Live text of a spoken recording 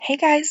Hey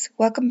guys,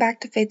 welcome back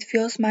to Faith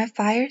Fuels My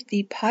Fire,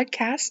 the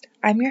podcast.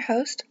 I'm your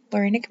host,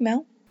 Lorena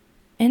Camille.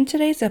 In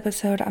today's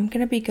episode, I'm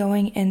going to be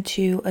going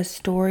into a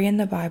story in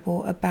the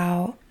Bible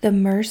about the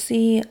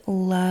mercy,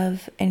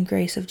 love, and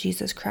grace of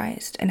Jesus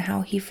Christ and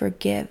how he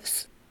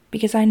forgives.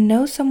 Because I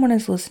know someone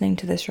is listening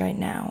to this right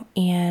now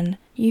and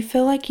you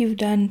feel like you've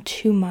done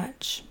too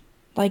much,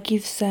 like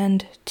you've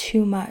sinned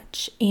too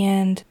much,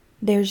 and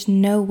there's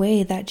no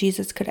way that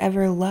Jesus could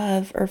ever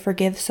love or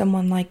forgive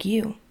someone like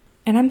you.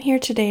 And I'm here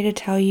today to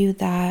tell you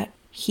that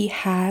he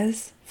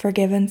has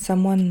forgiven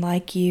someone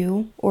like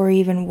you, or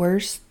even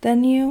worse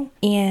than you,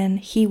 and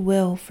he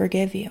will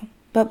forgive you.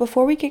 But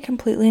before we get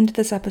completely into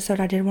this episode,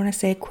 I did want to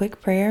say a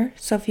quick prayer.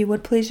 So if you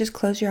would please just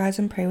close your eyes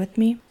and pray with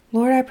me.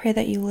 Lord, I pray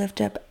that you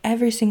lift up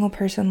every single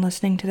person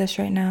listening to this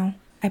right now.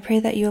 I pray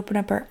that you open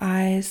up our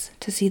eyes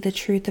to see the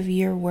truth of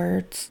your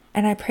words.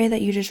 And I pray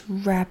that you just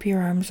wrap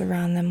your arms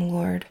around them,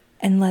 Lord,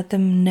 and let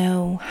them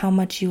know how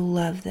much you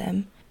love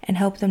them. And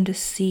help them to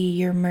see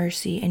your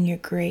mercy and your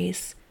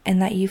grace,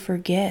 and that you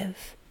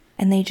forgive.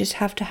 And they just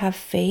have to have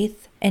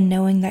faith in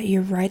knowing that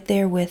you're right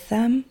there with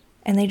them,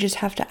 and they just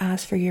have to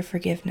ask for your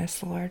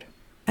forgiveness, Lord.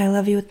 I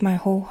love you with my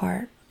whole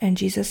heart. In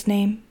Jesus'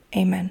 name,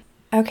 amen.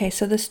 Okay,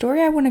 so the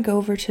story I want to go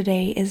over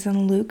today is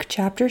in Luke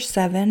chapter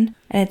 7,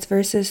 and it's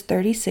verses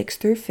 36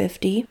 through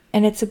 50,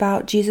 and it's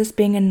about Jesus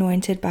being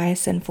anointed by a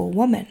sinful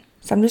woman.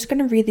 So I'm just going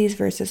to read these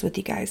verses with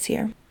you guys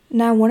here.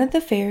 Now one of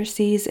the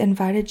Pharisees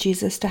invited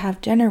Jesus to have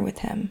dinner with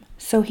him,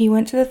 so he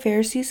went to the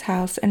Pharisee's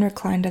house and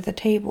reclined at the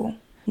table.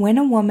 When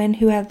a woman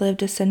who had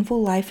lived a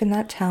sinful life in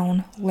that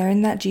town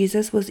learned that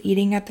Jesus was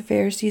eating at the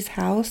Pharisee's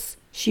house,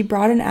 she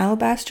brought an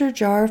alabaster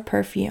jar of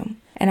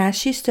perfume, and as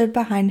she stood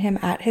behind him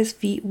at his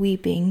feet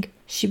weeping,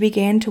 she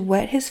began to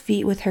wet his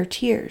feet with her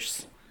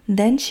tears.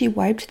 Then she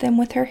wiped them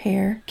with her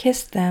hair,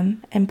 kissed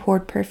them, and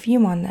poured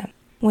perfume on them.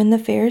 When the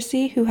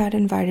Pharisee who had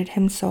invited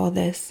him saw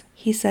this,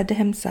 he said to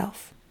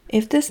himself,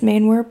 "If this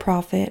man were a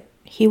prophet,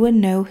 he would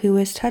know who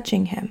is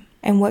touching him,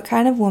 and what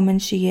kind of woman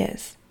she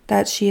is,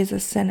 that she is a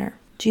sinner."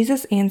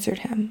 Jesus answered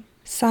him,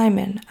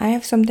 "Simon, I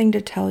have something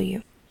to tell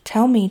you."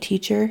 "Tell me,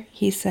 teacher,"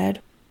 he said.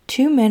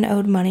 2 men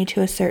owed money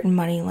to a certain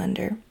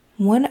moneylender.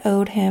 One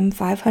owed him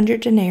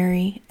 500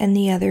 denarii and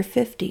the other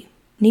 50.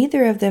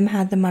 Neither of them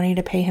had the money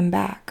to pay him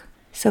back,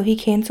 so he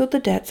canceled the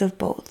debts of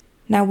both.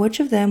 Now which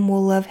of them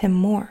will love him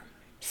more?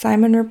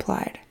 Simon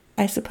replied,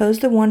 "I suppose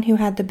the one who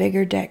had the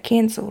bigger debt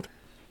canceled."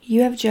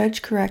 "You have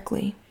judged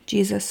correctly,"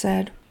 Jesus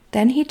said.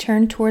 Then he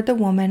turned toward the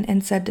woman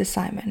and said to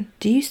Simon,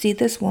 "Do you see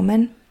this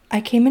woman?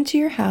 I came into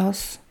your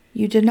house.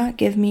 You did not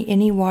give me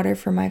any water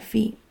for my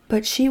feet,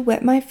 but she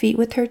wet my feet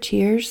with her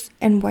tears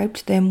and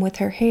wiped them with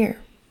her hair.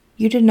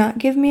 You did not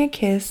give me a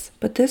kiss,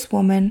 but this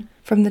woman,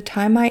 from the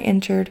time I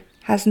entered,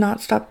 has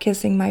not stopped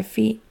kissing my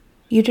feet.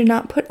 You did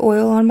not put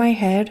oil on my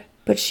head,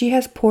 but she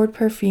has poured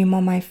perfume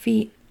on my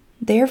feet.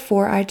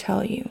 Therefore I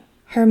tell you,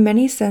 her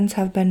many sins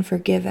have been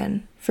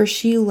forgiven, for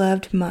she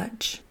loved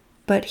much.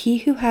 But he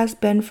who has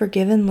been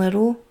forgiven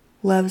little,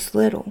 loves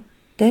little."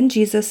 Then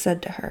Jesus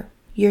said to her,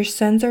 "Your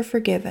sins are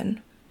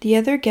forgiven." The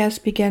other guests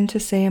began to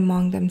say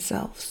among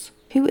themselves,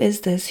 "Who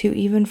is this who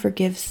even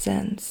forgives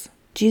sins?"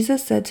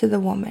 Jesus said to the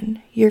woman,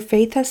 "Your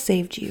faith has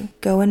saved you.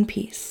 Go in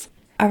peace."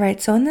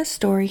 Alright, so in this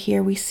story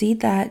here, we see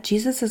that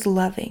Jesus is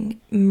loving,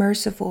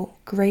 merciful,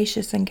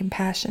 gracious, and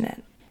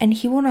compassionate. And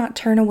he will not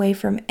turn away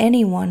from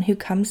anyone who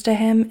comes to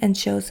him and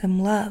shows him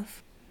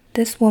love.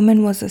 This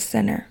woman was a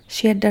sinner.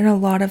 She had done a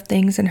lot of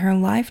things in her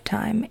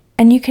lifetime.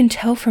 And you can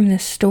tell from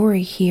this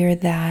story here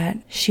that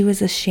she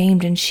was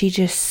ashamed and she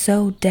just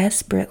so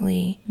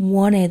desperately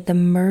wanted the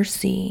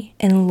mercy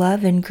and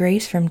love and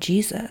grace from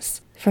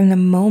Jesus. From the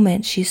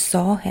moment she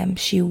saw him,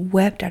 she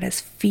wept at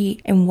his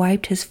feet and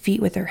wiped his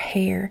feet with her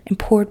hair and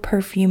poured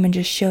perfume and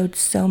just showed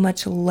so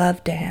much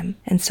love to him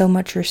and so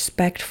much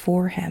respect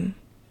for him.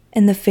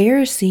 And the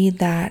Pharisee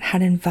that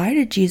had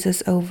invited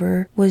Jesus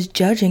over was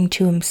judging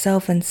to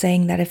himself and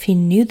saying that if he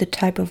knew the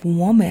type of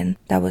woman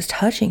that was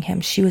touching him,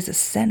 she was a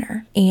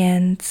sinner.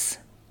 And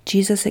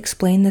Jesus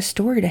explained the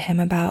story to him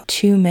about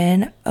 2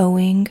 men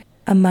owing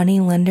a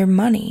moneylender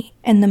money,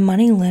 and the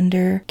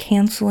moneylender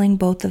canceling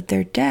both of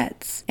their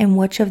debts, and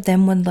which of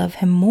them would love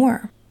him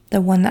more,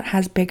 the one that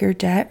has bigger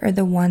debt or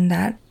the one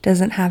that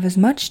doesn't have as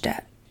much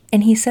debt.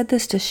 And he said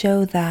this to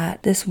show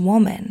that this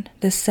woman,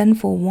 this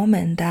sinful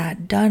woman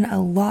that done a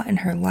lot in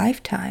her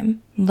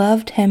lifetime,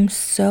 loved him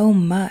so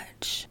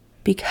much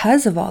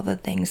because of all the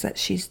things that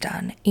she's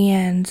done.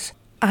 And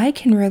I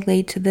can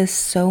relate to this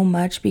so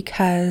much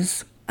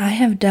because I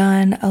have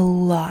done a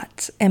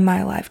lot in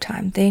my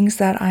lifetime. Things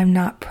that I'm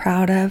not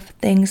proud of,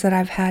 things that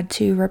I've had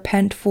to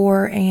repent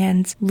for,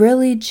 and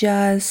really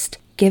just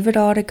give it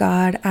all to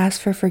God, ask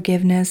for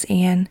forgiveness,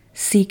 and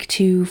seek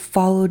to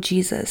follow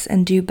Jesus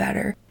and do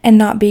better. And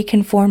not be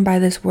conformed by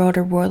this world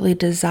or worldly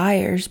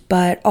desires,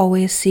 but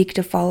always seek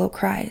to follow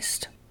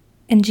Christ.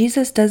 And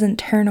Jesus doesn't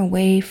turn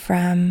away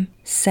from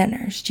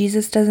sinners.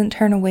 Jesus doesn't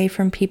turn away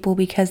from people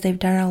because they've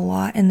done a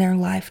lot in their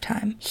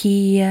lifetime.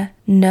 He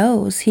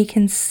knows, he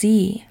can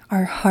see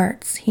our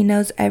hearts. He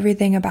knows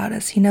everything about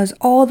us. He knows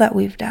all that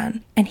we've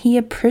done. And He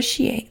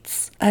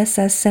appreciates us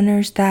as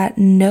sinners that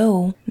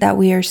know that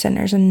we are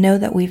sinners and know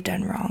that we've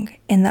done wrong,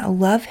 and that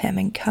love Him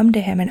and come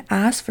to Him and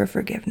ask for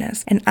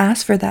forgiveness and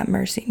ask for that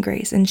mercy and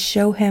grace and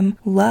show Him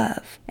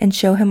love and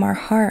show Him our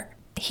heart.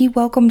 He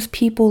welcomes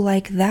people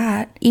like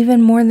that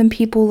even more than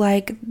people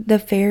like the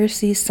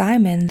Pharisee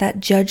Simon that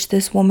judged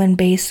this woman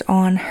based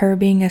on her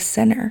being a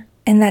sinner,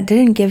 and that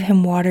didn't give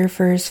Him water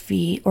for His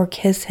feet or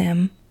kiss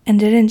Him, and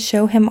didn't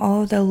show Him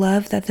all of the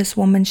love that this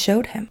woman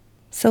showed Him.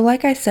 So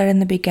like I said in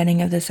the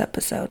beginning of this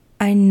episode,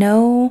 I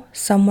know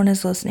someone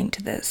is listening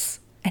to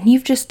this, and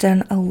you've just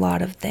done a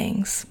lot of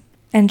things.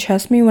 And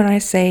trust me when I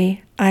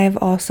say I have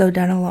also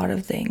done a lot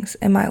of things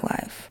in my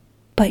life.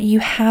 But you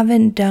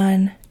haven't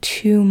done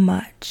too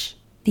much.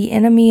 The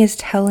enemy is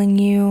telling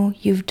you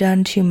you've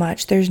done too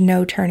much. There's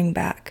no turning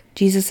back.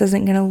 Jesus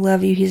isn't going to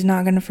love you. He's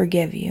not going to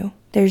forgive you.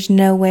 There's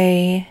no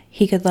way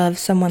He could love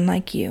someone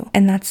like you.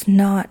 And that's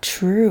not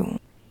true.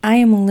 I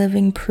am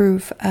living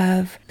proof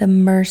of the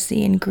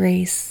mercy and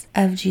grace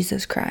of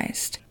Jesus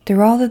Christ.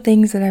 Through all the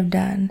things that I've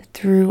done,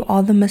 through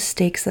all the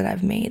mistakes that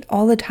I've made,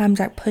 all the times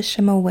I pushed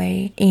Him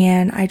away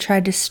and I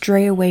tried to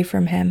stray away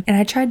from Him and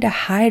I tried to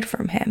hide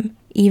from Him.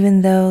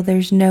 Even though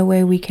there's no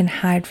way we can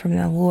hide from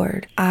the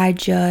Lord. I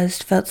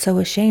just felt so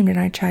ashamed and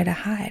I tried to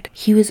hide.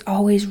 He was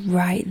always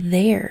right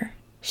there,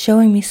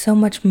 showing me so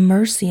much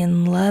mercy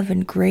and love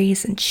and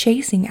grace and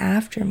chasing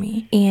after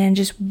me and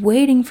just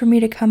waiting for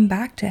me to come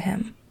back to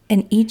Him.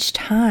 And each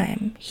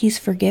time He's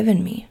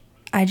forgiven me.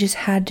 I just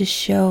had to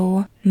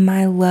show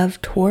my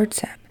love towards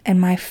Him and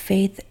my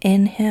faith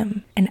in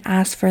Him and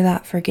ask for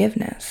that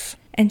forgiveness.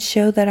 And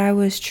show that I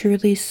was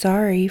truly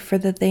sorry for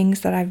the things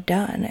that I've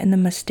done and the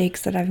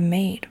mistakes that I've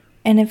made.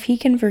 And if He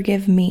can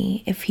forgive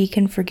me, if He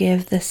can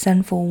forgive the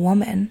sinful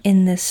woman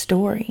in this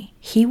story,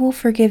 He will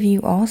forgive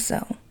you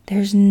also.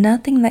 There's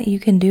nothing that you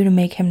can do to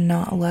make Him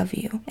not love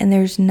you. And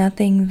there's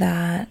nothing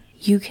that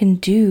you can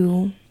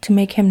do to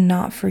make Him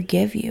not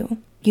forgive you.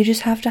 You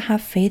just have to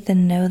have faith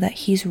and know that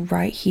He's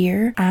right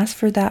here. Ask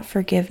for that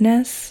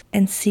forgiveness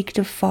and seek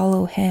to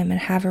follow Him and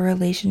have a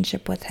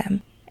relationship with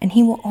Him. And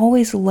He will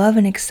always love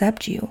and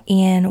accept you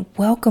and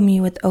welcome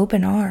you with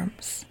open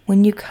arms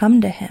when you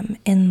come to Him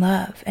in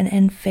love and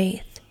in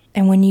faith.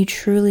 And when you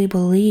truly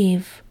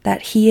believe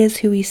that He is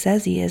who He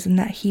says He is and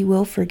that He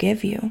will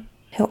forgive you,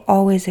 He'll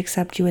always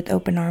accept you with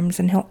open arms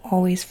and He'll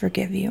always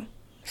forgive you.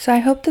 So I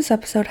hope this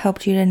episode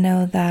helped you to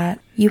know that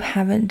you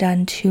haven't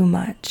done too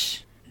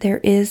much. There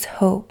is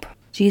hope.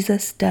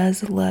 Jesus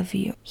does love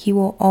you. He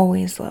will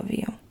always love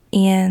you.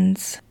 And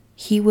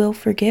He will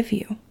forgive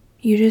you.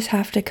 You just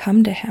have to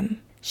come to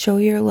Him. Show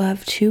your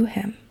love to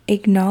Him.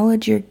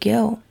 Acknowledge your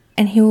guilt.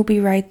 And He will be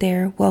right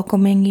there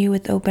welcoming you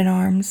with open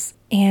arms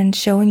and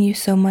showing you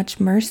so much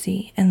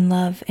mercy and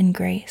love and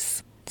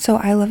grace. So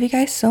I love you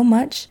guys so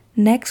much.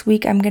 Next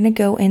week, I'm going to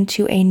go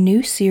into a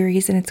new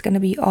series and it's going to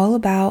be all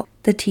about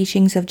the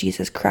teachings of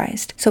Jesus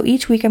Christ. So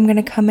each week I'm going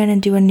to come in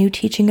and do a new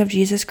teaching of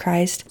Jesus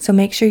Christ. So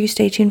make sure you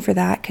stay tuned for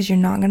that because you're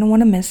not going to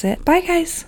want to miss it. Bye guys.